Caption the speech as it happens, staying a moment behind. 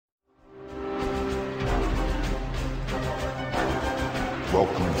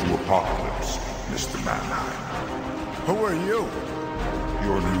Welcome to Apocalypse, Mr. Mannheim. Who are you?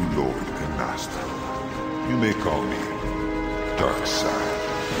 Your new lord and master. You may call me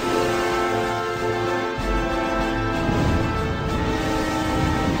Darkseid.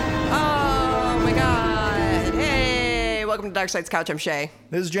 Oh my god. Hey, welcome to Darkseid's Couch. I'm Shay.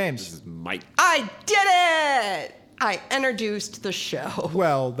 This is James. This is Mike. I did it! I introduced the show.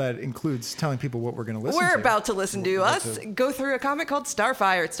 Well, that includes telling people what we're going to listen to. We're about to listen to us go through a comic called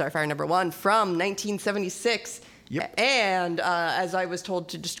Starfire. It's Starfire #1 from 1976. Yep. And as I was told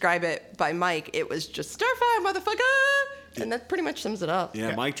to describe it by Mike, it was just Starfire, motherfucker! And that pretty much sums it up.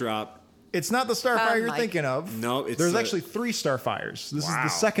 Yeah, mic drop. It's not the Starfire you're Mike. thinking of. No, it's There's the- actually 3 Starfires. This is Wow. the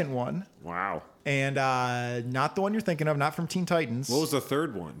second one. Wow. And not the one you're thinking of, not from Teen Titans. What was the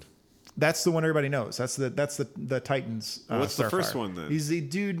third one? That's the one everybody knows. That's the Titans. What's the Starfire. first one then? He's a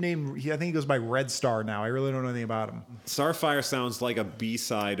dude named. I think he goes by Red Star now. I really don't know anything about him. Starfire sounds like a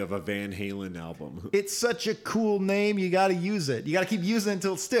B-side of a Van Halen album. It's such a cool name. You got to use it. You got to keep using it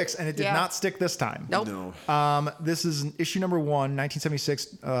until it sticks, and it did Yeah. not stick this time. Nope. No. This is issue number 1, 1976,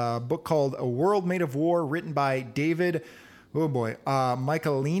 book called A World Made of War, written by David,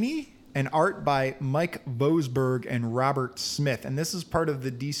 Michaelini, and art by Mike Vosberg and Robert Smith. And this is part of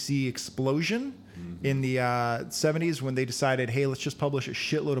the DC explosion in the 70s when they decided, hey, let's just publish a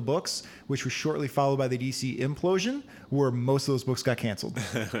shitload of books, which was shortly followed by the DC implosion, where most of those books got canceled.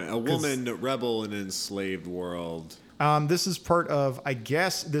 A woman rebel in an enslaved world. This is part of, I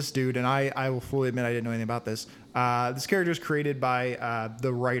guess, this dude, and I will fully admit I didn't know anything about this. This character is created by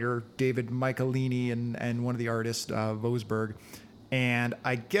the writer David Michaelini and one of the artists, Vosberg. And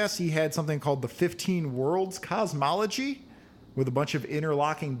I guess he had something called the 15 Worlds Cosmology with a bunch of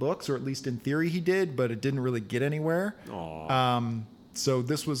interlocking books, or at least in theory he did, but it didn't really get anywhere. So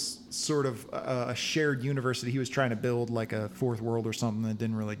this was sort of a shared universe that he was trying to build, like a fourth world or something that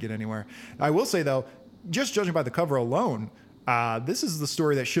didn't really get anywhere. I will say, though, just judging by the cover alone, this is the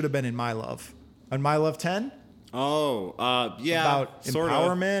story that should have been in My Love. On My Love 10? Oh, yeah. About sorta.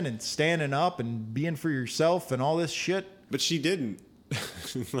 empowerment and standing up and being for yourself and all this shit. But she didn't.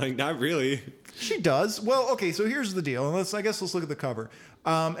 Like, not really. She does. Well, okay, so here's the deal. And let's look at the cover.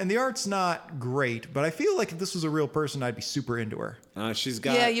 And the art's not great, but I feel like if this was a real person, I'd be super into her. She's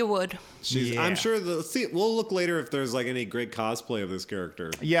got. Yeah, you would. Yeah. I'm sure. We'll look later if there's like any great cosplay of this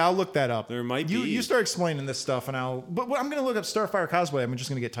character. Yeah, I'll look that up. There might be. You start explaining this stuff, and But I'm going to look up Starfire cosplay. I'm just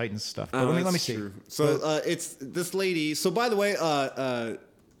going to get Titans stuff. But let me see. True. So it's this lady. So by the way,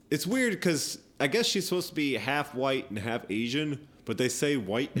 it's weird because I guess she's supposed to be half white and half Asian, but they say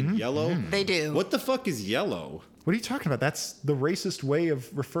white and yellow. They do. What the fuck is yellow? What are you talking about? That's the racist way of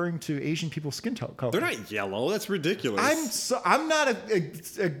referring to Asian people's skin color. They're not yellow. That's ridiculous. I'm not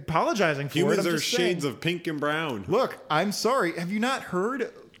apologizing for it. Humans I'm are just shades saying. of pink and brown. Look, I'm sorry. Have you not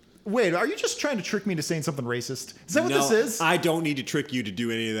heard? Wait, are you just trying to trick me to saying something racist? Is that what this is? I don't need to trick you to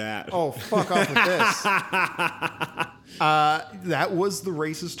do any of that. Oh, fuck off with this. That was the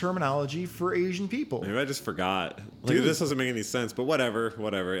racist terminology for Asian people. Maybe I just forgot. Like, Dude. this doesn't make any sense, but whatever.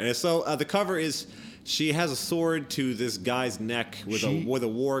 And so the cover is she has a sword to this guy's neck with a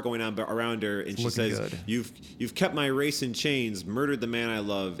war going on around her, and she looking says, good. "You've kept my race in chains, murdered the man I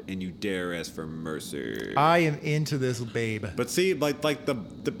love, and you dare ask for mercy." I am into this, babe. But see, but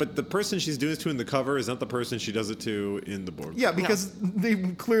the person she's doing this to in the cover is not the person she does it to in the board. Yeah, because they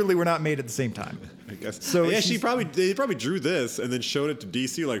clearly were not made at the same time. I guess. So yeah, she's- they probably drew this and then showed it to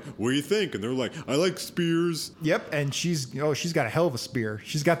DC. Like, what do you think? And they're like, I like spears. Yep, and she's got a hell of a spear.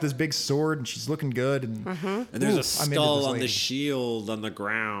 She's got this big sword, and she's looking good. And And there's Ooh, a I'm into skull this on the lady. shield on the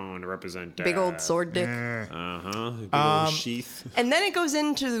ground represent Big old sword dick. Big old sheath. And then it goes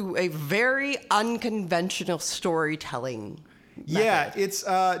into a very unconventional storytelling. Yeah, it's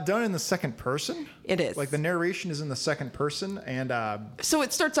done in the second person. It is. Like the narration is in the second person, and So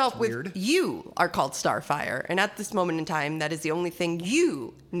it starts off with weird. you are called Starfire, and at this moment in time, that is the only thing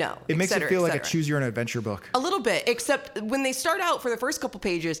you know. it makes cetera, it feel et like a cetera. choose your own adventure book. A little bit, except when they start out for the first couple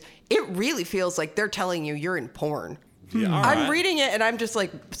pages, it really feels like they're telling you you're in porn. Yeah, all I'm right. reading it and I'm just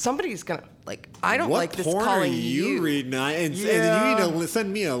like, somebody's gonna I don't what like this porn calling are you reading? And Yeah. you need to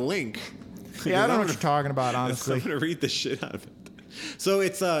send me a link. Yeah, I don't know I'm what you're talking about, I'm honestly. gonna read the shit out of it. So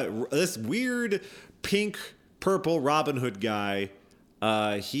it's this weird pink purple Robin Hood guy.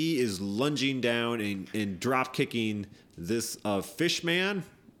 He is lunging down and drop kicking this fish man,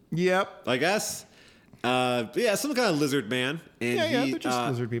 Yep. I guess. Yeah, some kind of lizard man. And Yeah, they're just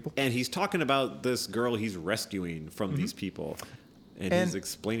lizard people. And he's talking about this girl he's rescuing from these people. And he's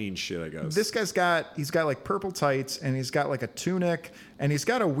explaining shit, I guess. This guy's got like purple tights, and he's got like a tunic, and he's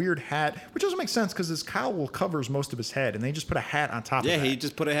got a weird hat, which doesn't make sense because his cowl covers most of his head, and they just put a hat on top of it. he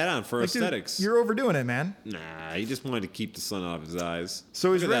just put a hat on for Like, dude, aesthetics. you're overdoing it, man. Nah, he just wanted to keep the sun out of his eyes.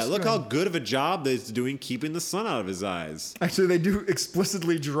 So he's Look at that. Look how rescuing- good of a job that he's doing keeping the sun out of his eyes. Actually, they do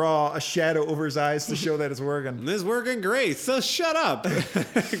explicitly draw a shadow over his eyes to show that it's working. And it's working great, so shut up.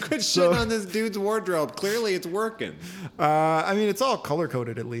 Quit shitting on this dude's wardrobe. Clearly it's working. I mean, it's all color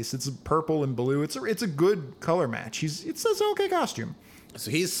coded at least. It's purple and blue. It's a good color match. It's an okay costume. So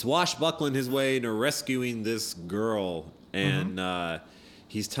he's swashbuckling his way into rescuing this girl, and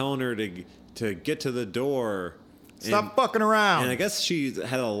he's telling her to get to the door. Stop fucking around. And I guess she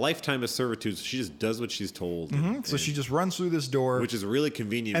had a lifetime of servitude, so she just does what she's told. So she just runs through this door. Which is really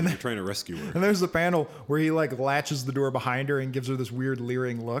convenient when you're trying to rescue her. And there's the panel where he like latches the door behind her and gives her this weird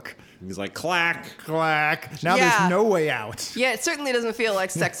leering look. And he's like, clack. Clack. Now Yeah. there's no way out. Yeah, it certainly doesn't feel like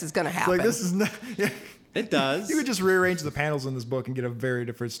sex is gonna happen. Like this is not. Yeah. It does. You could just rearrange the panels in this book and get a very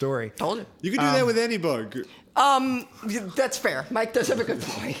different story. Told you. You can do that with any book. That's fair. Mike does have a good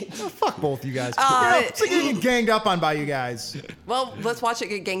point. Oh, fuck both you guys. It's like getting ganged up on by you guys. Well, let's watch it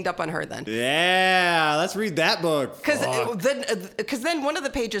get ganged up on her then. Yeah, let's read that book. Because then one of the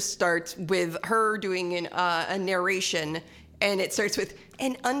pages starts with her doing a narration, and it starts with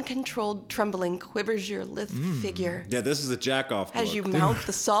an uncontrolled trembling quivers your lithe figure Yeah, this is a jack-off book. as you mount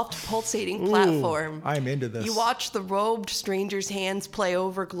the soft pulsating platform. I'm into this. You watch the robed stranger's hands play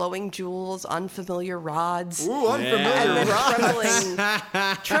over glowing jewels, unfamiliar rods. Ooh, unfamiliar. And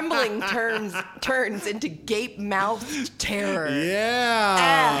then trembling turns into gape-mouthed terror.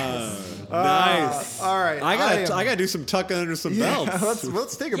 Yeah. Nice. all right. I gotta do some tucking under some Yeah, belts.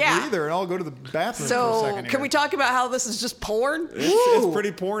 let's take a Yeah. breather and I'll go to the bathroom for a So, second can here. we talk about how this is just porn? It's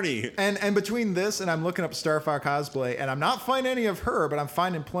pretty porny. And between this and I'm looking up Starfire cosplay, and I'm not finding any of her, but I'm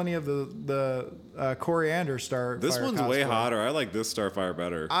finding plenty of the Coriander Starfire. This one's way cosplay. hotter. I like this Starfire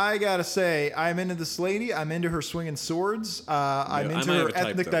better. I gotta say, I'm into this lady. I'm into her swinging swords. I'm Yeah, I into might her have a type,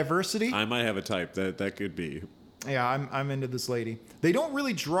 ethnic though. diversity. I might have a type that could be. Yeah, I'm into this lady. They don't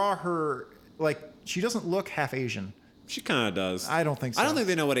really draw her like she doesn't look half Asian. She kind of does. I don't think so. I don't think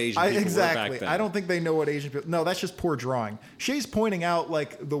they know what Asian people were exactly. back then. I don't think they know what Asian people. No, that's just poor drawing. She's pointing out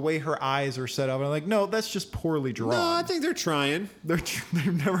like the way her eyes are set up. And I'm like, no, that's just poorly drawn. No, I think they're trying.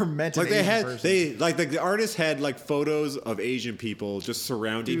 They've never meant Like an they Asian had, person. the artist had like photos of Asian people just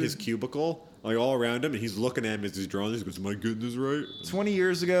surrounding his cubicle, like all around him, and he's looking at him as he's drawing this. He goes, "Am I getting this right?" 20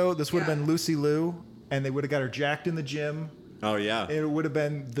 years ago, this would have Yeah. been Lucy Liu, and they would have got her jacked in the gym. Oh yeah. It would have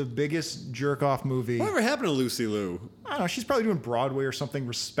been the biggest jerk off movie. Whatever happened to Lucy Liu? I don't know. She's probably doing Broadway or something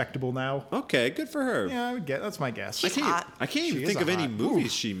respectable now. Okay, good for her. Yeah, I would get. That's my guess. I can't She even is think a of any hot- movies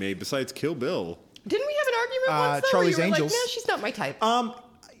Oof. she made besides Kill Bill. Didn't we have an argument once, though? Charlie's where you were Angels. like, no, she's not my type.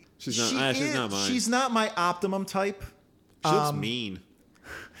 She's not. She's not mine. She's not my optimum type. She looks mean.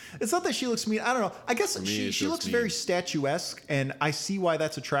 It's not that she looks mean. I don't know. I guess me, she she looks looks very mean. statuesque, and I see why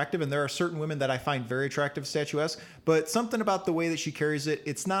that's attractive. And there are certain women that I find very attractive statuesque, but something about the way that she carries it,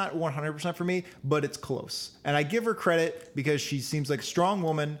 it's not 100% for me, but it's close. And I give her credit because she seems like a strong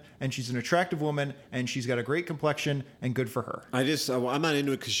woman, and she's an attractive woman, and she's got a great complexion, and good for her. I'm not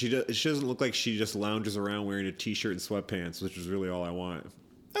into it because she doesn't look like she just lounges around wearing a t-shirt and sweatpants, which is really all I want.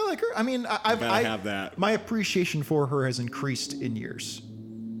 I like her. I mean, I Gotta have that. My appreciation for her has increased in years.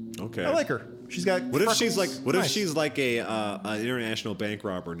 Okay. I like her. She's got. What if she's like? freckles. What if Nice. she's like an international bank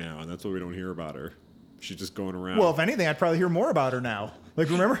robber now, and that's why we don't hear about her? She's just going around. Well, if anything, I'd probably hear more about her now. Like,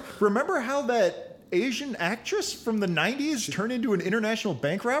 remember how that Asian actress from the '90s turned into an international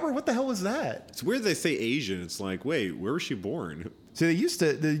bank robber? What the hell was that? it's weird they say Asian. It's like, wait, where was she born? So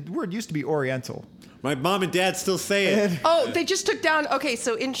the word used to be Oriental. My mom and dad still say it. And Oh, they just took down. Okay,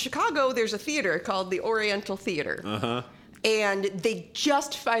 so in Chicago, there's a theater called the Oriental Theater. Uh-huh. And they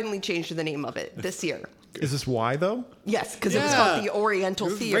just finally changed the name of it this year. is this why though? Yes, because it was Yeah. called the Oriental It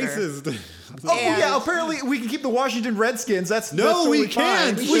was Theater. racist. Oh And- yeah, apparently we can keep the Washington Redskins. That's No, totally we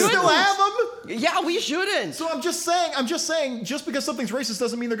can't. fine. We We still shouldn't. have them. Yeah, we shouldn't. So I'm just saying, just because something's racist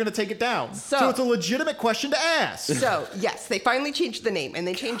doesn't mean they're going to take it down. So- So it's a legitimate question to ask. So, yes, they finally changed the name, and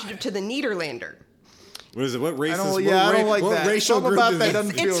they changed it to the Nederlander. What is it? What racist? I don't, what yeah, I ra- don't like what that. racial Something group about is that it?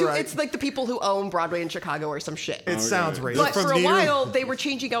 doesn't feel right. It's like the people who own Broadway in Chicago or some shit. It sounds racist. But from for a Neder- while, they were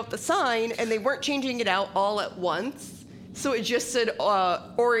changing out the sign, and they weren't changing it out all at once. So it just said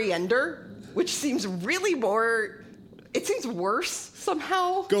Oriender, which seems really more. It seems worse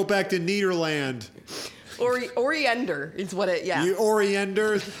somehow. Go back to Nederland. Oriender is what it. Yeah. You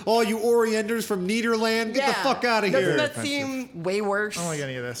Orienders, all you Orienders from Nederland, get the fuck out of here. Doesn't that seem way worse? I don't like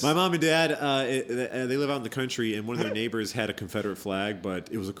any of this. My mom and dad, they live out in the country, and one of their neighbors had a Confederate flag, but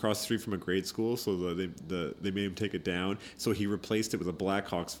it was across the street from a grade school, so they made him take it down. So he replaced it with a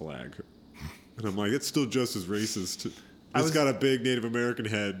Blackhawks flag. And I'm like, it's still just as racist. It's got a big Native American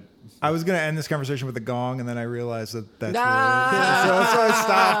head. I was going to end this conversation with a gong, and then I realized that's so I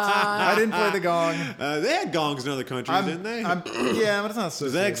stopped. I didn't play the gong. They had gongs in other countries, didn't they? Yeah, but it's not Is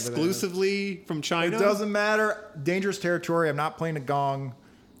associated that with exclusively from China? It doesn't matter. Dangerous territory. I'm not playing a gong.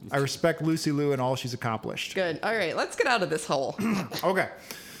 I respect Lucy Liu and all she's accomplished. Good. All right, let's get out of this hole. Okay.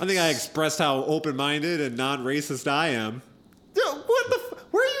 I think I expressed how open-minded and non-racist I am. Dude, what the?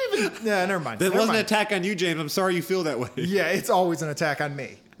 Where are you even? Yeah, never mind. That wasn't an attack on you, James. I'm sorry you feel that way. Yeah, it's always an attack on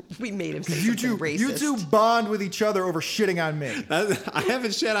me. We made him say You something two, racist. you two bond with each other over shitting on me. I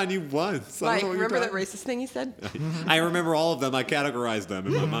haven't shed on you once. Like, remember that racist thing he said? I remember all of them. I categorized them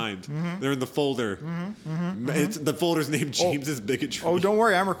in my mind. They're in the folder. It's, the folder's named James's Bigotry. Oh, don't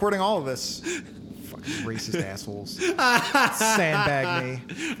worry. I'm recording all of this. Fucking racist assholes. Sandbag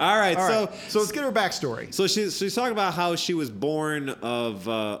me. All right, All right. So let's get her backstory. So she's talking about how she was born of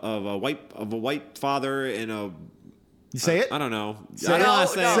a white father and a You say it? I don't know. Say I don't know how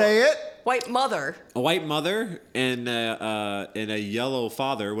to it. say No. it. Say it. White mother. A white mother and a yellow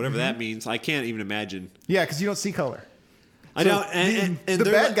father, whatever that means. I can't even imagine. Yeah, because you don't see color. I know. And the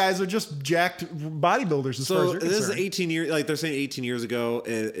they're bad guys are just jacked bodybuilders as far as So you're this is concerned. 18 years, like they're saying 18 years ago,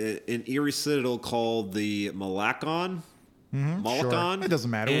 an Erie Citadel called the Malakon. Malakon. Sure. It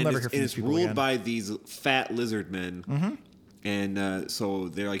doesn't matter. We'll And never it's- hear from and these it's people ruled again. by these fat lizard men. And so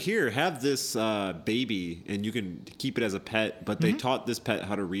they're like, here, have this baby, and you can keep it as a pet. But they taught this pet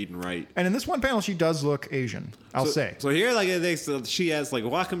how to read and write. And in this one panel, she does look Asian. I'll say. So here, like she asks, like,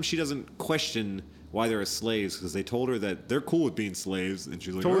 why come she doesn't question why they're slaves? Because they told her that they're cool with being slaves, and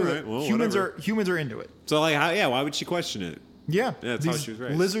she's like, all right, well, humans whatever. are into it. So like, why would she question it? Yeah, Yeah, that's how these she was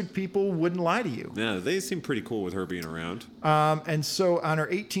raised. lizard people wouldn't lie to you. Yeah, they seem pretty cool with her being around. And so on her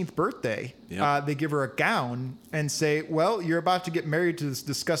 18th birthday, Yep. they give her a gown and say, "Well, you're about to get married to this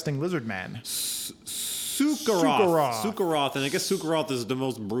disgusting lizard man." Sukaroth. Sukaroth, and I guess Sukaroth is the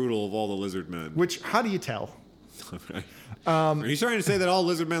most brutal of all the lizard men. Which, how do you tell? Are you trying to say that all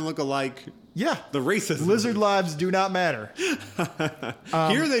lizard men look alike? Yeah, The racism. lizard lives do not matter.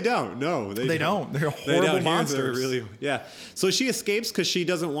 Here they don't. No, They don't. They're They horrible don't. Here monsters. they're really, yeah. So she escapes because she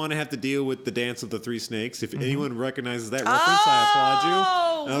doesn't want to have to deal with the dance of the three snakes. If anyone recognizes that reference, I applaud you.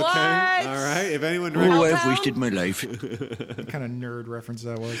 Oh, Okay, what? all right. If anyone Oh, recognizes, I've wasted my life. What kind of nerd reference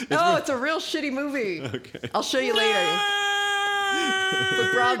that was? No, it's a real shitty movie. Okay. I'll show you later.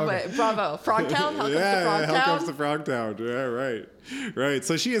 But Broadway, Bravo, Frogtown. How comes to how comes to Frogtown? Frogtown? Yeah, right.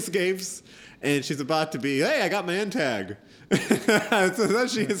 So she escapes, and she's about to be, hey, I got my end tag. So then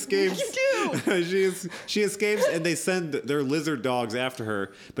she escapes. You she escapes, and they send their lizard dogs after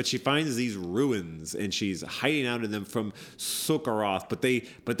her. But she finds these ruins, and she's hiding out in them from Sukaroth. But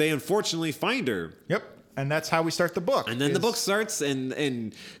they unfortunately find her. Yep. And that's how we start the book. And then the book starts,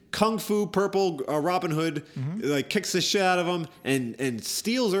 and Kung Fu Purple Robin Hood like kicks the shit out of him and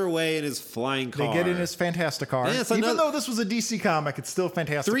steals her away in his flying car. They get in his Fantastic Car. Yeah, it's Even another- though this was a DC comic, it's still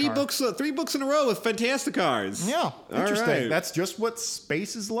Fantastic Three Car. books in a row with Fantastic Cars. Yeah, All interesting. right. That's just what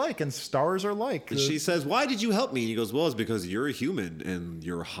space is like and stars are like. And she says, "Why did you help me?" And he goes, "Well, it's because you're a human and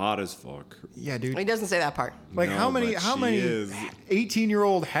you're hot as fuck." Yeah, dude. He doesn't say that part. Like No, how many but she is.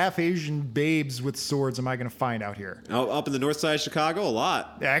 18-year-old half Asian babes with swords am I going to find out here? Up in the north side of Chicago, a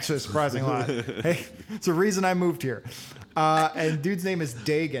lot. Yeah, actually, a surprising lot. Hey, it's a reason I moved here. And dude's name is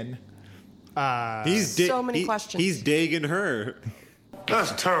Dagon. So many questions. He's digging her.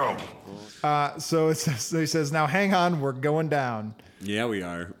 That's terrible. So he says, "Now hang on, we're going down." Yeah, we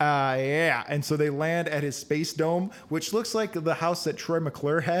are. Yeah, and so they land at his space dome, which looks like the house that Troy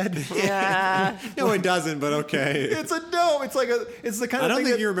McClure had. Yeah. No, it doesn't. But okay. It's a dome. It's the kind I of don't thing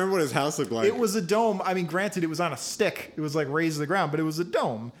think that- you remember what his house looked like. It was a dome. I mean, granted, it was on a stick. It was like raised to the ground, but it was a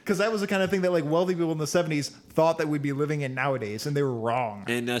dome because that was the kind of thing that like wealthy people in the 70s thought that we'd be living in nowadays, and they were wrong.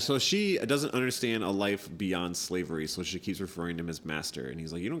 And so she doesn't understand a life beyond slavery, so she keeps referring to him as master. And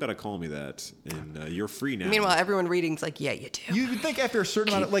he's like, "You don't got to call me that, and you're free now." Meanwhile, everyone reading's like, yeah, you do. You would think after a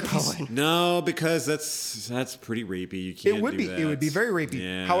certain amount of like he's- no, because that's pretty rapey. You can't. it would do be that. it would be very rapey.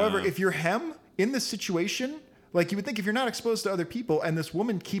 Yeah. However, if you're him in this situation, Like, you would think if you're not exposed to other people and this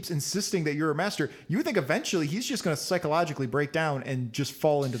woman keeps insisting that you're a master, you would think eventually he's just going to psychologically break down and just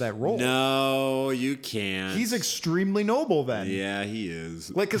fall into that role. No, you can't. He's extremely noble then. Yeah, he is.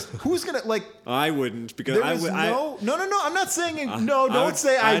 Like, because who's going to, like... I wouldn't, because There I is would. no, I'm not saying... no, don't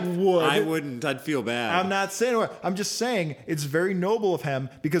say I would. I wouldn't. I'd feel bad. I'm not saying... I'm just saying it's very noble of him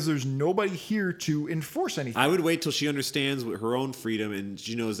because there's nobody here to enforce anything. I would wait till she understands her own freedom and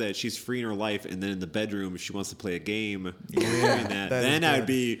she knows that she's free in her life, and then in the bedroom, if she wants to play a game, then I'd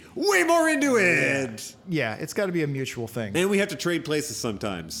be way more into it. Yeah, it's got to be a mutual thing. And we have to trade places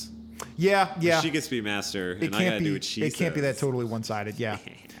sometimes. Yeah. She gets to be master, It and I can't gotta be. do what she It can't be that says. totally one-sided. Yeah,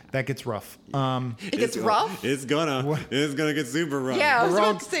 that gets rough. It gets rough? It's gonna get super rough. Yeah, I was We're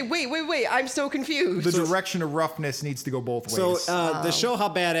about all- to say, wait, I'm so confused. The direction of roughness needs to go both So ways. to show how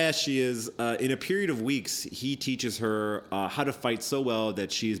badass she is, in a period of weeks, he teaches her how to fight so well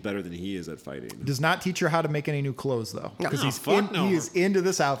that she is better than he is at fighting. Does not teach her how to make any new clothes though, because No. he is into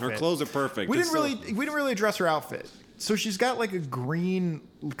this outfit. Her clothes are perfect. We It's didn't really address her outfit. So she's got like a green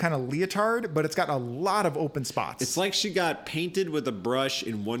kind of leotard, but it's got a lot of open spots. It's like she got painted with a brush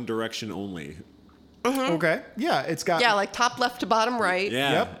in one direction only. Okay, yeah, it's got Yeah, like top left to bottom right.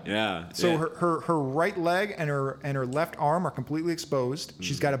 Yeah, Yep. yeah. So yeah. her right leg and her left arm are completely exposed.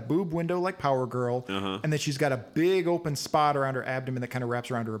 She's got a boob window like Power Girl, and then she's got a big open spot around her abdomen that kind of wraps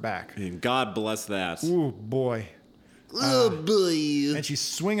around her back. And God bless that. Ooh boy! Oh boy. And she's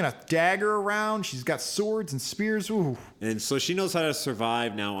swinging a dagger around. She's got swords and spears. Ooh. And so she knows how to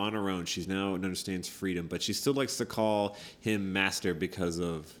survive now on her own. She's now understands freedom, but she still likes to call him master because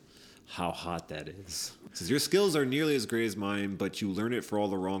of how hot that is. Says, your skills are nearly as great as mine, but you learn it for all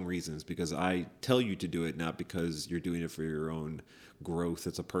the wrong reasons because I tell you to do it, not because you're doing it for your own growth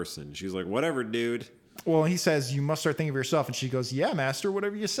as a person. She's like, whatever, dude. Well, he says you must start thinking of yourself, and she goes, "Yeah, master,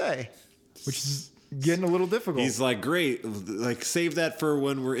 whatever you say," which is getting a little difficult. He's like, great, like save that for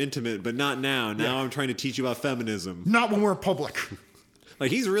when we're intimate, but not now. Now I'm trying to teach you about feminism. Not when we're in public. Like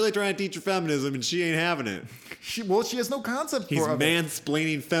he's really trying to teach her feminism, and she ain't having it. She has no concept He's for it.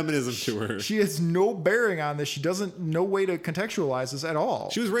 mansplaining feminism to her. She has no bearing on this. She doesn't no way to contextualize this at all.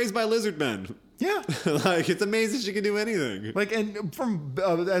 She was raised by lizard men. Yeah. Like it's amazing she can do anything. Like, and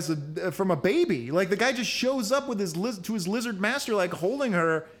from a baby, like the guy just shows up with his lizard master, like holding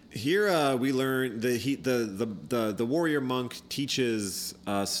her. Here we learn the warrior monk teaches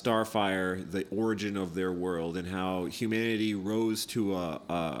Starfire the origin of their world and how humanity rose to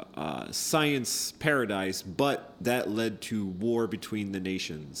a science paradise, but that led to war between the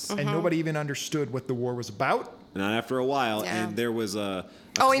nations. And nobody even understood what the war was about. Not after a while, Yeah. and there was Oh,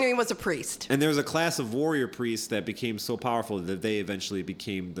 I knew he was a priest. and there was a class of warrior priests that became so powerful that they eventually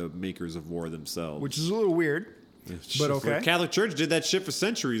became the makers of war themselves. Which is a little weird, but The okay. Catholic Church did that shit for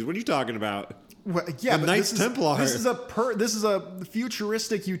centuries. What are you talking about? Well, yeah, The but Knights this Templar. This is a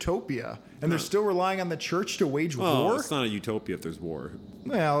futuristic utopia, and they're still relying on the church to wage Oh, war. it's not a utopia if there's war.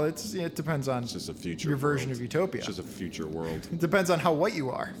 Well, it depends on It's just a future your version world. of utopia. It's just a future world. It depends on how white you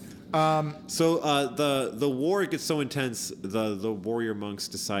are. So the war gets so intense, the warrior monks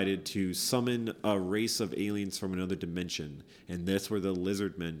decided to summon a race of aliens from another dimension, and that's where the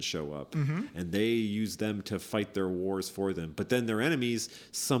lizard men show up, and they use them to fight their wars for them. But then their enemies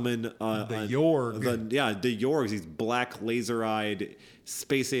summon the Yorg. the Yorgs, these black laser-eyed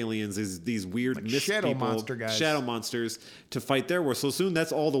space aliens, these weird mist shadow people, monster guys. shadow monsters, to fight their war. So soon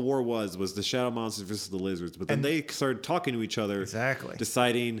that's all the war was the shadow monsters versus the lizards. But then And- they started talking to each other, Exactly.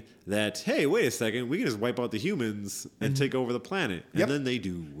 deciding that, hey, wait a second, we can just wipe out the humans and take over the planet. Yep. And then they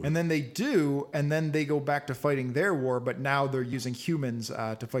do. And then they do, and then they go back to fighting their war, but now they're using humans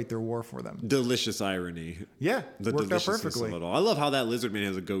to fight their war for them. Delicious irony. Yeah, The worked out deliciousness perfectly. of it all. I love how that lizard man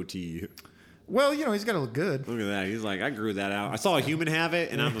has a goatee. Well, he's got to look good. Look at that. He's like, I grew that out. I saw a human have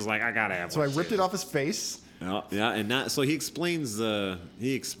it, and I was like, I gotta have So I one ripped too. it off his face. Yeah, and that. So he explains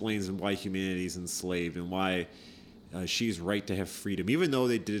why humanity's enslaved and why she's right to have freedom, even though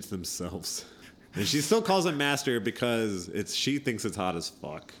they did it to themselves. And she still calls him master because she thinks it's hot as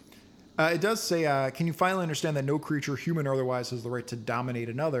fuck. It does say, can you finally understand that no creature, human or otherwise, has the right to dominate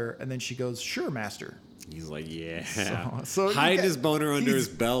another? And then she goes, sure, master. He's like, yeah. So you hiding got- his boner under he's his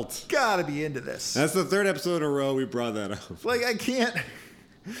belt. Gotta be into this. That's the third episode in a row we brought that up. Like, I can't...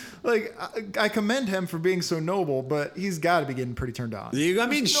 Like, I commend him for being so noble, but he's got to be getting pretty turned on. I mean,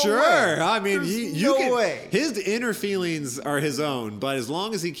 There's no sure. way. I mean, There's you no can, way. his inner feelings are his own, but as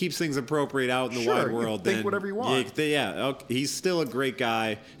long as he keeps things appropriate out in the Sure, wide you world, think then whatever you want. Okay, he's still a great guy,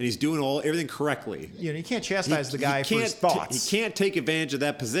 and he's doing everything correctly. You can't chastise the guy for his thoughts. He can't take advantage of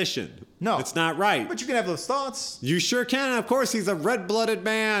that position. No. It's not right. But you can have those thoughts. You sure can. Of course, he's a red-blooded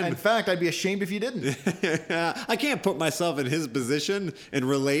man. In fact, I'd be ashamed if you didn't. I can't put myself in his position and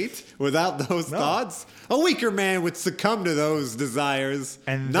relate without those thoughts. A weaker man would succumb to those desires.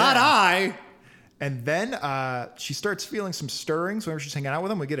 And not then- I. And then she starts feeling some stirrings whenever she's hanging out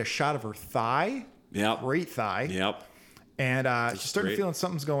with him. We get a shot of her thigh. Yep. Great thigh. Yep. And she's starting great. feeling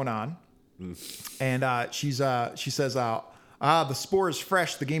something's going on. And she says, the spore is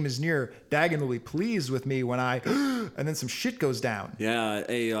fresh. The game is near. Dagon will be pleased with me when I... And then some shit goes down. Yeah,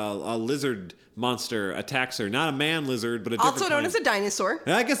 a lizard monster attacks her. Not a man lizard, but a different Also known kind. as a dinosaur.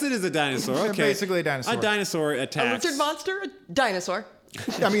 I guess it is a dinosaur. Okay. Basically a dinosaur. A dinosaur A attacks. lizard monster, a dinosaur.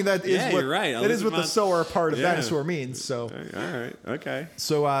 I mean, that is Yeah, what, you're right. A that is lizard what the monster. sower part of Yeah. dinosaur means. So, All right. Okay.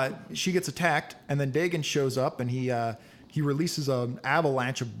 so she gets attacked, and then Dagon shows up, and he releases an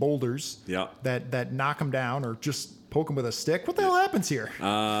avalanche of boulders Yeah. that knock him down or just poke him with a stick. What the hell happens here?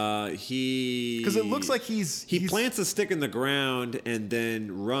 Because it looks like he's plants a stick in the ground and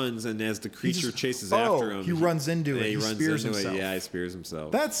then runs, and as the creature just- chases oh, after him, he runs into it. Yeah, He runs spears into himself. it. Yeah, he spears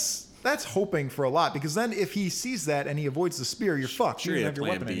himself. That's hoping for a lot, because then if he sees that and he avoids the spear, you're fucked. Sure, You he don't had have your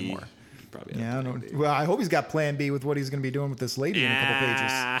plan weapon B. anymore. Probably. Yeah, I don't. Well, I hope he's got Plan B with what he's going to be doing with this lady in a couple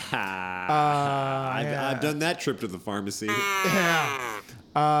pages. I've done that trip to the pharmacy.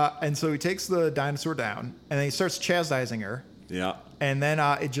 And so he takes the dinosaur down, and then he starts chastising her, Yeah. and then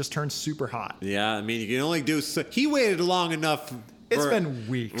it just turns super hot. Yeah, I mean, you can only do so. He waited long enough. It's been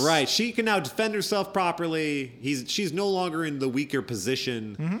weeks. Right. She can now defend herself properly. She's no longer in the weaker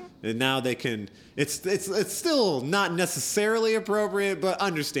position, Mm-hmm. and now they can. It's still not necessarily appropriate, but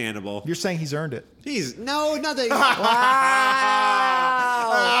understandable. You're saying he's earned it. He's not that.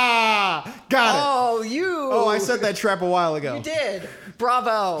 Got it. Oh, you. Oh, I set that trap a while ago. You did.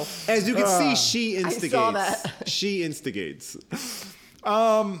 Bravo. As you can see, she instigates. saw that. She instigates.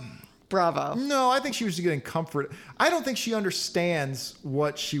 Bravo. No, I think she was getting comfort. I don't think she understands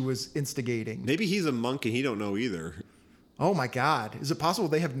what she was instigating. Maybe he's a monk and he don't know either. Oh my God. Is it possible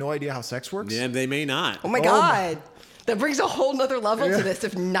they have no idea how sex works? Yeah, they may not. Oh my God. That brings a whole nother level to this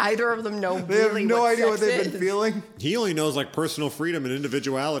if neither of them know They have really no what idea what sex they've is. been feeling. He only knows like personal freedom and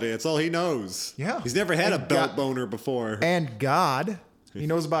individuality. That's all he knows. Yeah. He's never had And a belt God- boner before. And God. He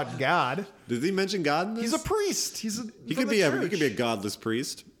knows about God. Did he mention God in this? He's a priest. He from could the be a church. he could be a godless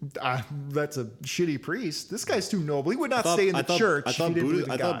priest. That's a shitty priest. This guy's too noble. He would not stay in the church. I thought if he didn't believe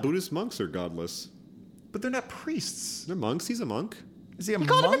in I God. thought Buddhist monks are godless. But they're not priests. They're monks. He's a monk. Is he a You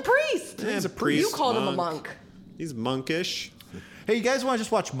monk? called him a priest. Yeah, he's a Yeah, priest. You called him a monk. monk. He's monkish. Hey, you guys want to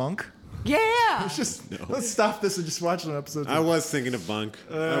just watch Monk? Yeah. Let's stop this and just watch an episode. I was thinking of monk.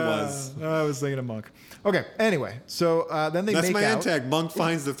 I was thinking of Monk. Okay. Anyway, so then they That's make my out. end tag. Monk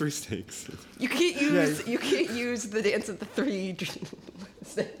finds the 3 snakes. You can't use the dance of the 3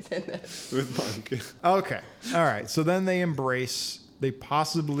 snakes in it. With monk. Okay. All right. So then they embrace. They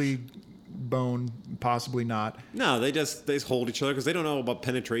possibly bone, possibly not. No, they just hold each other because they don't know what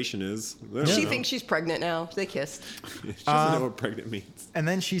penetration is. They don't She know. thinks she's pregnant now. They kissed. She doesn't know what pregnant means. And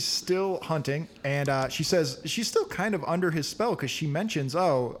then she's still hunting, and she says she's still kind of under his spell because she mentions,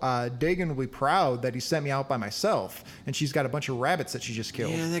 Dagon will be proud that he sent me out by myself, and she's got a bunch of rabbits that she just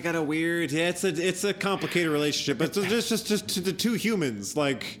killed. Yeah, they got a weird. Yeah, it's a complicated relationship, but it's just the two humans.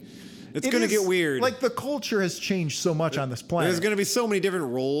 Like, it's It gonna is- get weird. Like the culture has changed so much on this planet. There's going to be so many different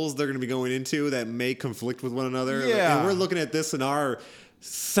roles they're going to be going into that may conflict with one another. Yeah. And we're looking at this in our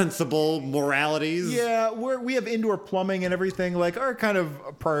sensible moralities. Yeah, we have indoor plumbing and everything. Like our kind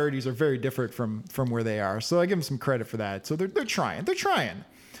of priorities are very different from where they are. So I give them some credit for that. So they're trying. They're trying.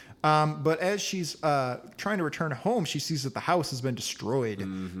 But as she's trying to return home, she sees that the house has been destroyed,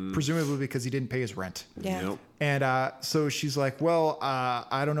 presumably because he didn't pay his rent. Yeah. Nope. And so she's like, well,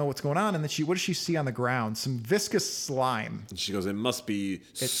 I don't know what's going on. And then what does she see on the ground? Some viscous slime. And she goes, it must be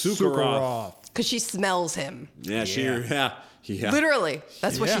It's Sukarov. Because she smells him. Yeah, yeah. Literally.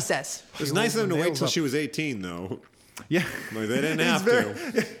 That's what Yeah. she says. It was nice of them to wait Nails till up. she was 18, though. Yeah. Like, they didn't He's have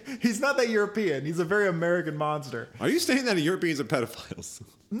to. He's not that European. He's a very American monster. Are you saying that Europeans are pedophiles?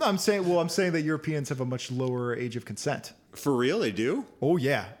 No, I'm saying that Europeans have a much lower age of consent. For real, they do? Oh,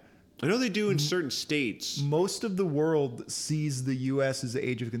 yeah. I know they do in certain states. Most of the world sees the U.S.'s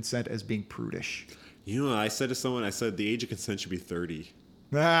age of consent as being prudish. You know, I said to someone, the age of consent should be 30.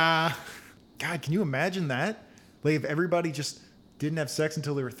 God, can you imagine that? Like if everybody just didn't have sex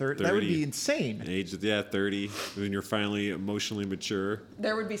until they were 30, that would 30. be insane. 30, when you're finally emotionally mature.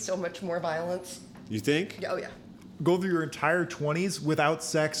 There would be so much more violence. You think? Oh, yeah. go through your entire 20s without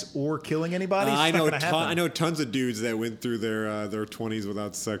sex or killing anybody. It's I not know. gonna happen. I know tons of dudes that went through their 20s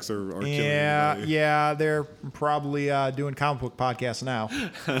without sex or killing Yeah, anybody. yeah, they're probably doing comic book podcasts now.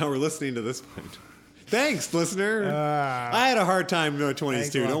 We're listening to this one. Thanks, listener. I had a hard time in my 20s Thanks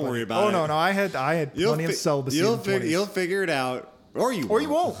a too. lot, Don't buddy. worry about it. Oh no, I had plenty of celibacy. in the 20s. You'll figure it out, or you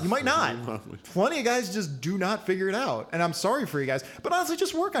won't. You might not. Plenty of guys just do not figure it out, and I'm sorry for you guys. But honestly,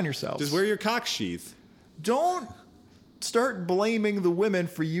 just work on yourselves. Just wear your cock sheath. Don't start blaming the women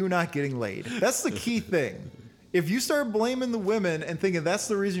for you not getting laid. That's the key thing. If you start blaming the women and thinking that's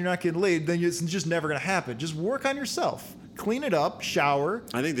the reason you're not getting laid, then it's just never going to happen. Just work on yourself. Clean it up, shower.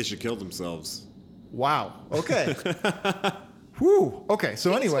 I think they should kill themselves. Wow. Okay. Whew. Okay. So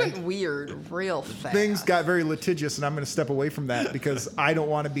Things anyway, went weird real fast. things got very litigious, and I'm going to step away from that because I don't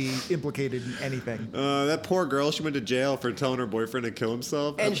want to be implicated in anything. That poor girl, she went to jail for telling her boyfriend to kill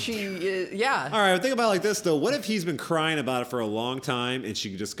himself. And she, yeah. All right, think about it like this, though. What if he's been crying about it for a long time and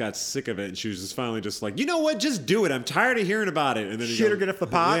she just got sick of it and she was just finally just like, you know what? Just do it. I'm tired of hearing about it. And then he Shit goes, or get off the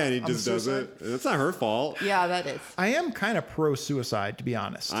pot Yeah, and he on just the does suicide? it. That's not her fault. Yeah, that is. I am kind of pro-suicide, to be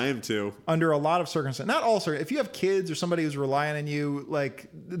honest. I am too. Under a lot of circumstances, not all circumstances. If you have kids or somebody who's relying on you, like,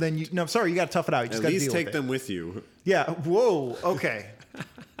 then you no, sorry, you got to tough it out. You just At got to least deal take with it. them with you. Yeah. Whoa. Okay.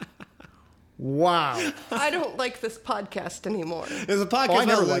 Wow. I don't like this podcast anymore. There's a podcast. Oh, I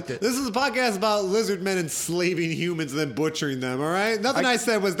never about, liked it. This is a podcast about lizard men enslaving humans and then butchering them. All right, nothing I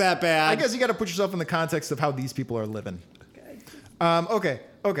said was that bad. I guess you got to put yourself in the context of how these people are living. Okay.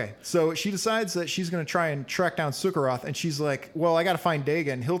 So she decides that she's going to try and track down Sukharoth, and she's like, "Well, I got to find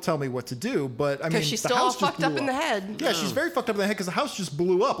Dagon. He'll tell me what to do." But I mean, Because she's the still all house just fucked up blew in the head. Yeah, she's very fucked up in the head because the house just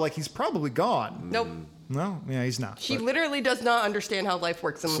blew up. Like he's probably gone. Nope. No, yeah, he's not. She but- literally does not understand how life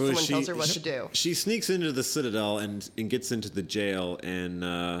works unless So someone tells her what to do. She sneaks into the Citadel and gets into the jail,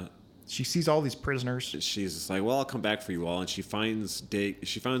 and She sees all these prisoners. she's just like, "Well, I'll come back for you all." And she finds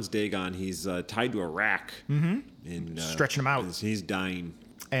Dagon. He's tied to a rack, and Stretching him out. He's dying.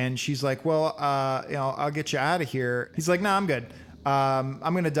 And she's like, "Well, I'll get you out of here." He's like, "No, I'm good. I'm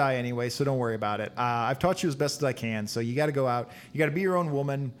gonna die anyway, so don't worry about it. I've taught you as best as I can, so you got to go out. You got to be your own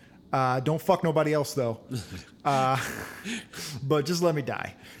woman. Don't fuck nobody else though. But just let me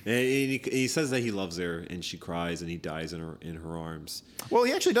die." And he says that he loves her, and she cries, and he dies in her arms. Well,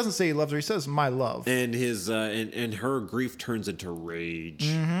 he actually doesn't say he loves her. He says, "My love." And his and her grief turns into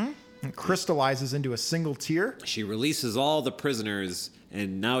rage. It crystallizes into a single tear. She releases all the prisoners,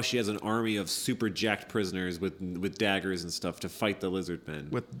 and now she has an army of super jacked prisoners with daggers and stuff to fight the lizard men.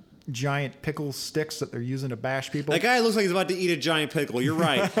 With giant pickle sticks that they're using to bash people. That guy looks like he's about to eat a giant pickle. You're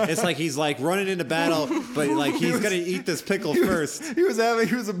right. It's like he's like running into battle, but like he's gonna eat this pickle first. He was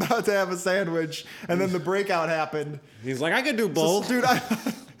about to have a sandwich, and then the breakout happened. He's like, I can do So, both. dude,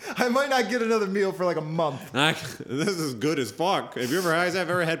 I might not get another meal for like a month. This is good as fuck. Have you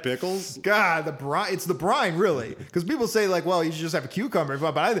ever had pickles? God, the brine. It's the brine, really. Because people say like, well, you should just have a cucumber.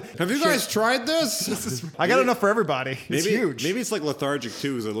 But Have you guys tried this? I got enough for everybody. It's huge. Maybe it's like lethargic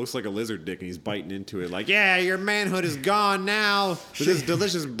too, so it looks like a lizard dick and he's biting into it. Like, yeah, your manhood is gone now with this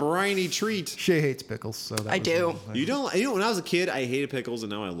delicious briny treat. Shay hates pickles, so that I was- do. You know, when I was a kid, I hated pickles,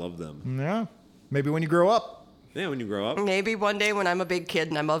 and now I love them. Yeah. Maybe when you grow up. Yeah, when you grow up. Maybe one day when I'm a big kid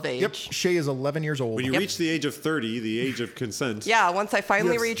and I'm of age. Yep. Shay is 11 years old. When you reach the age of 30, the age of consent. Yeah, once I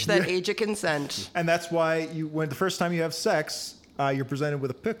finally Yes. reach that Yeah. age of consent. And that's why when the first time you have sex, you're presented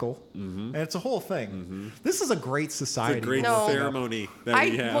with a pickle, and it's a whole thing. This is a great society. It's a great No. ceremony that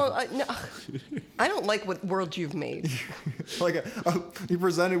we have. No, I don't like what world you've made. Like you're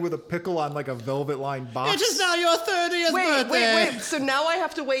presented with a pickle on like a velvet lined box. It's just now your 30th birthday. Wait. So now I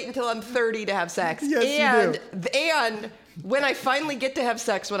have to wait until I'm 30 to have sex. Yes, you And when I finally get to have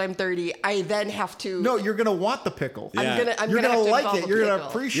sex when I'm 30, I then have to. No, you're gonna want the pickle. Yeah. I'm You're gonna gonna have to like involve it. a You're gonna pickle.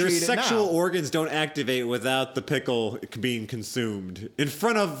 appreciate Your it sexual now. organs don't activate without the pickle being consumed in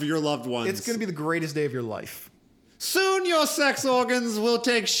front of your loved ones. It's gonna be the greatest day of your life. Soon your sex organs will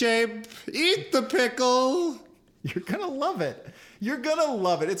take shape. Eat the pickle. You're gonna love it. You're gonna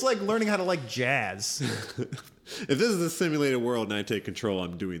love it. It's like learning how to like jazz. If this is a simulated world and I take control,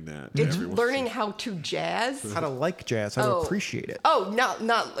 I'm doing that. It's Everyone. learning how to jazz. How to like jazz. How to appreciate it. Oh,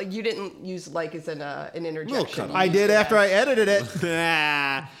 not like you didn't use like as an interjection. cut You I used did it after as- I edited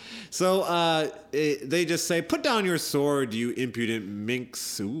it. So they just say, "Put down your sword, you impudent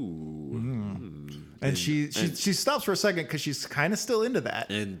minx." Ooh. And she stops for a second because she's kind of still into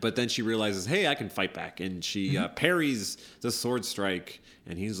that. But then she realizes, hey, I can fight back, and she parries the sword strike,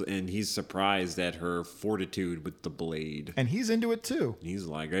 and he's surprised at her fortitude with the blade. And he's into it too. He's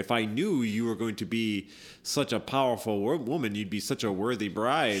like, if I knew you were going to be such a powerful woman, you'd be such a worthy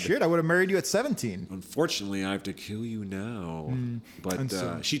bride. Shit, I would have married you at 17. Unfortunately, I have to kill you now. But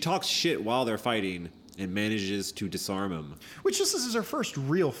so- she talks shit while they're fighting and manages to disarm him. Which this is her first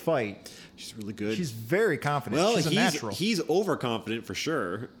real fight. She's really good. She's very confident. well, She's a natural. he's overconfident for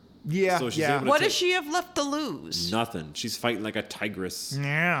sure. Yeah, So she's yeah. able to What take- does she have left to lose? Nothing. She's fighting like a tigress,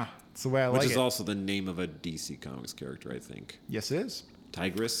 Yeah, that's the way I which like is it. also the name of a DC Comics character, I think. Yes, it is.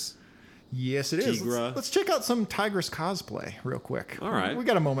 Tigress. Yes, it is. Tigra. Let's check out some Tigress cosplay real quick. All right. We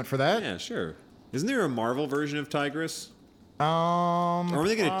got a moment for that. Yeah, sure. Isn't there a Marvel version of Tigress? Or are we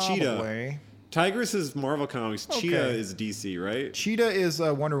thinking of Cheetah? Probably. Tigress is Marvel Comics. Cheetah Okay. is DC, right? Cheetah is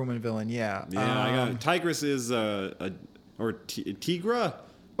a Wonder Woman villain, yeah. Yeah, I got it. Tigress is Tigra.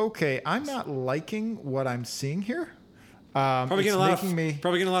 Okay, I'm not liking what I'm seeing here. Probably it's getting a lot making me.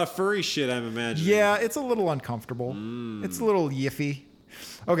 probably getting a lot of furry shit. I'm imagining. Yeah, it's a little uncomfortable. It's a little yiffy.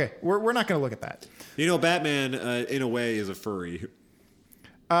 Okay, we're not going to look at that. You know, Batman in a way is a furry.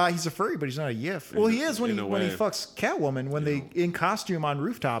 He's a furry, but he's not a yiff. Well, he is when in he a when he way. fucks Catwoman when they in costume on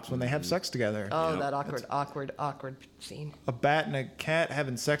rooftops when they have sex together. Oh, Yep. that awkward scene. A bat and a cat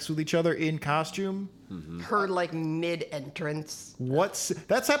having sex with each other in costume. Her like mid-entrance.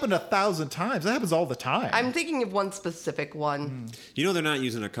 That's happened 1,000 times. That happens all the time. I'm thinking of one specific one. You know they're not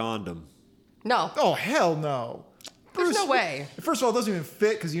using a condom. No, Oh hell no! there's no way. First of all, it doesn't even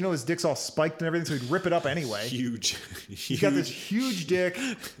fit because you know his dick's all spiked and everything, so he'd rip it up anyway. Huge. He's got this huge dick.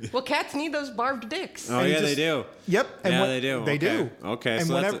 Well, cats need those barbed dicks. Oh And he yeah, they just- do. Yep. And Yeah, when- they do. They Okay. do. Okay, And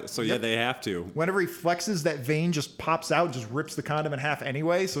so whenever, yeah, yep, they have to. whenever he flexes, that vein just pops out, and just rips the condom in half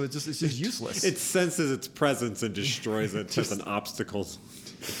anyway. So it's just useless. It senses its presence and destroys it. Just an obstacle.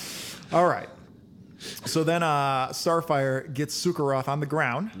 All right. So then Starfire gets Sukaroth on the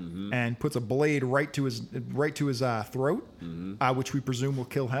ground and puts a blade right to his throat, which we presume will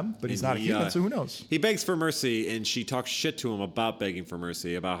kill him. But he's And not a he, human, so who knows? He begs for mercy, and she talks shit to him about begging for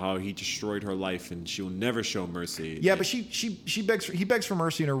mercy, about how he destroyed her life, and she will never show mercy. Yeah, but he begs for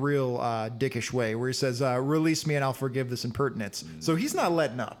mercy in a real dickish way, where he says, "Release me, and I'll forgive this impertinence." So he's not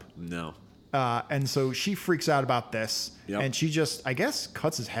letting up. No. And so she freaks out about this, Yep. and she just, I guess,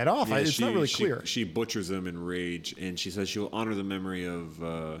 cuts his head off. Yeah, It's not really clear. She butchers him in rage, and she says she'll honor the memory of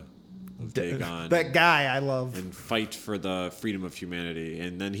Dagon. That guy I love. And fight for the freedom of humanity.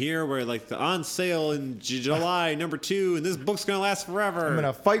 And then here we're like on sale in July #2, and this book's gonna last forever. I'm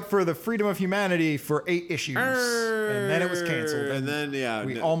gonna fight for the freedom of humanity for 8 issues, and then it was canceled. And then yeah,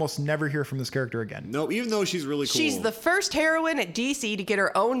 we almost never hear from this character again. no, even though she's really cool. She's the first heroine at DC to get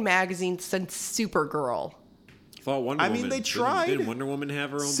her own magazine since Supergirl. Thought Wonder I mean, Woman. they tried. Didn't Wonder Woman have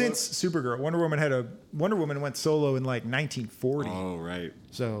her own Since Supergirl, Wonder Woman went solo in like 1940. book? Oh right.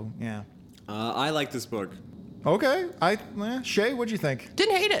 So yeah. I like this book. Okay, Shay, what'd you think?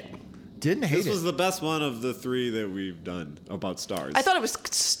 Didn't hate it. Didn't hate This it. was the best one of the 3 that we've done about stars. I thought it was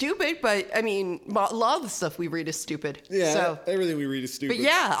stupid, but I mean, a lot of the stuff we read is stupid. yeah, So, everything we read is stupid. but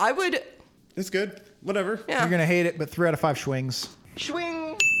yeah, I would. It's good. Whatever. Yeah. You're gonna hate it, but 3 out of 5 swings.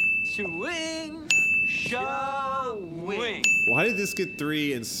 Swing. Swing, showing. Why did this get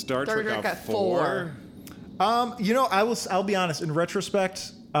 3 and Star Trek Trek got got 4? 4. I'll be honest. In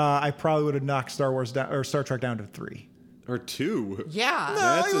retrospect, I probably would have knocked Star Trek down to 3. Or 2? Yeah.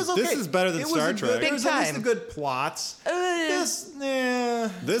 That's it was this okay. is better than It was Star a Trek. Good, there was at least time. a good plots. This,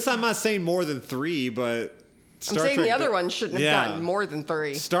 This I'm not saying more than 3, but I'm saying the other one shouldn't have Yeah. gotten more than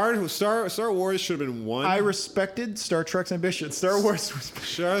 3. Star Wars should have been 1. I respected Star Trek's ambition. Star Wars was.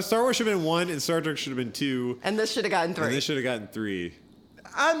 Star Wars should have been 1, and Star Trek should have been 2, And this should have gotten 3. and this should have gotten 3.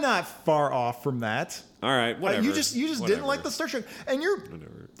 I'm not far off from that. All right, whatever. You just didn't Whatever. like the Star Trek, and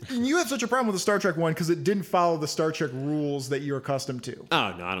Whatever. you have such a problem with the Star Trek one because it didn't follow the Star Trek rules that you're accustomed to.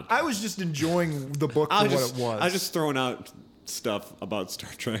 Oh no, I don't. I was just enjoying the book for I what was it was. I was just throwing out stuff about Star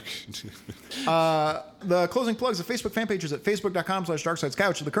Trek. The closing plugs of Facebook fan pages at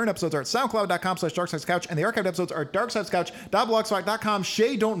facebook.com/darksidescouch. The current episodes are at soundcloud.com/darksidescouch, and the archived episodes are at darksidescouch.blogspot.com.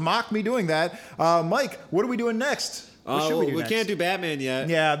 Shay, don't mock me doing that. Mike, what are we doing next? What should we do we next? can't do Batman yet.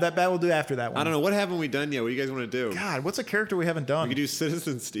 Yeah, that we'll do after that one. I don't know what haven't we done yet. What do you guys want to do? God, what's a character we haven't done? We could do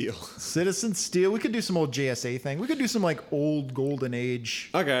Citizen Steel. Citizen Steel. We could do some old JSA thing. We could do some like old Golden Age.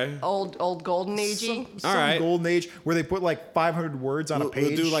 Okay. Old golden agey. Some All right. Golden Age where they put like 500 words on a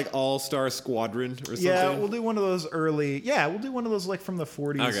page. We'll do like All Star Squadron or something. Yeah, we'll do one of those early. Yeah, we'll do one of those like from the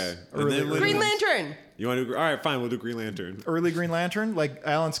 40s. Okay. And Early, then when- Green ones. Lantern. You want to do? All right, fine. We'll do Green Lantern. Early Green Lantern, like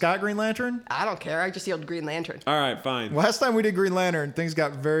Alan Scott Green Lantern. I don't care. I just yelled Green Lantern. All right, fine. Last time we did Green Lantern, things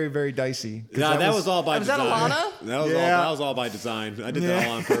got very, very dicey. 'Cause Yeah, that was all by Was design. that Alana? That was all by design. I did that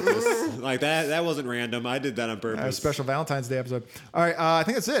all on purpose. Like that wasn't random. I did that on a purpose. special Valentine's Day episode. All right, I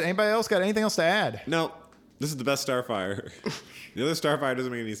think that's it. Anybody else got anything else to add? No, this is the best Starfire. The other Starfire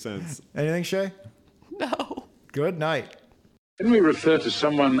doesn't make any sense. Anything, Shay? No. Good night. When we refer to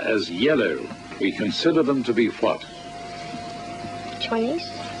someone as yellow, we consider them to be what? Chinese?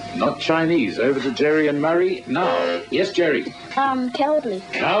 Not Chinese. Over to Jerry and Murray now. Yes, Jerry. Cowardly.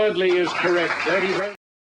 Cowardly is correct. 30